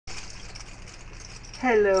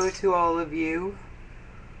Hello to all of you.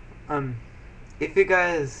 If you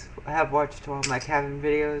guys have watched all my cabin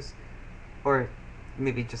videos, or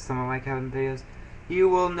maybe just some of my cabin videos, you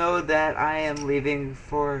will know that I am leaving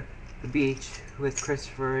for the beach with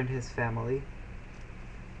Christopher and his family.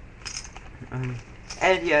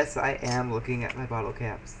 And yes, I am looking at my bottle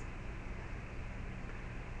caps.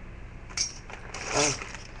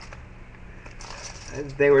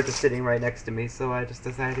 They were just sitting right next to me, so I just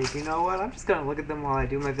decided, you know what, I'm just gonna look at them while I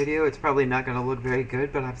do my video. It's probably not gonna look very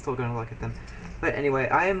good, but I'm still gonna look at them. But anyway,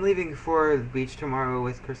 I am leaving for the beach tomorrow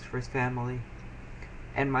with Christopher's family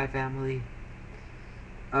and my family.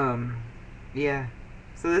 Yeah.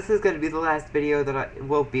 So this is gonna be the last video that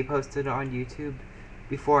will be posted on YouTube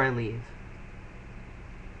before I leave.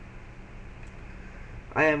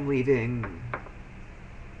 I am leaving,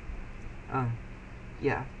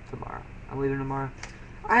 yeah, tomorrow. I'm leaving tomorrow.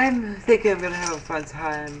 I'm thinking I'm gonna have a fun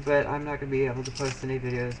time, but I'm not gonna be able to post any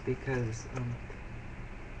videos because,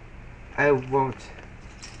 I won't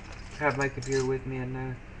have my computer with me,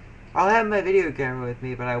 and, I'll have my video camera with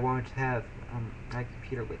me, but I won't have, my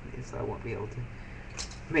computer with me, so I won't be able to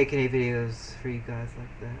make any videos for you guys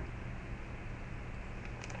like that.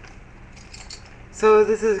 So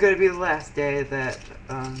this is gonna be the last day that,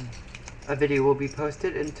 a video will be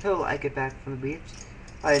posted until I get back from the beach.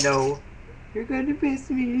 I know you're gonna miss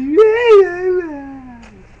me.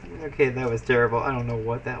 Okay, that was terrible. I don't know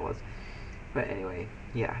what that was. But anyway,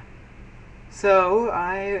 yeah. So,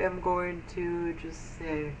 I am going to just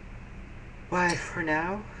say bye for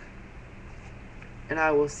now. And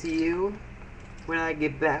I will see you when I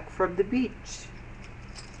get back from the beach.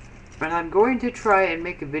 And I'm going to try and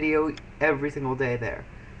make a video every single day there.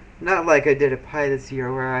 Not like I did at Pi this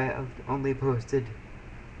year where I only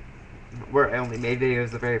made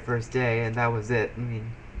videos the very first day and that was it. I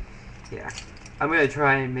mean, yeah. I'm going to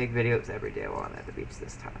try and make videos every day while I'm at the beach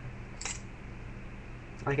this time.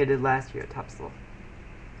 Like I did last year at Topsail.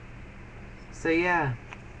 So yeah.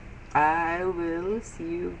 I will see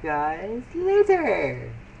you guys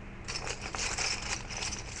later.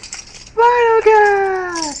 Final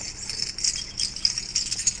cast!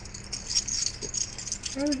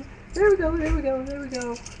 There we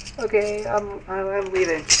go. Okay, I'm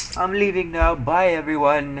leaving. I'm leaving now. Bye,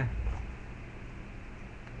 everyone.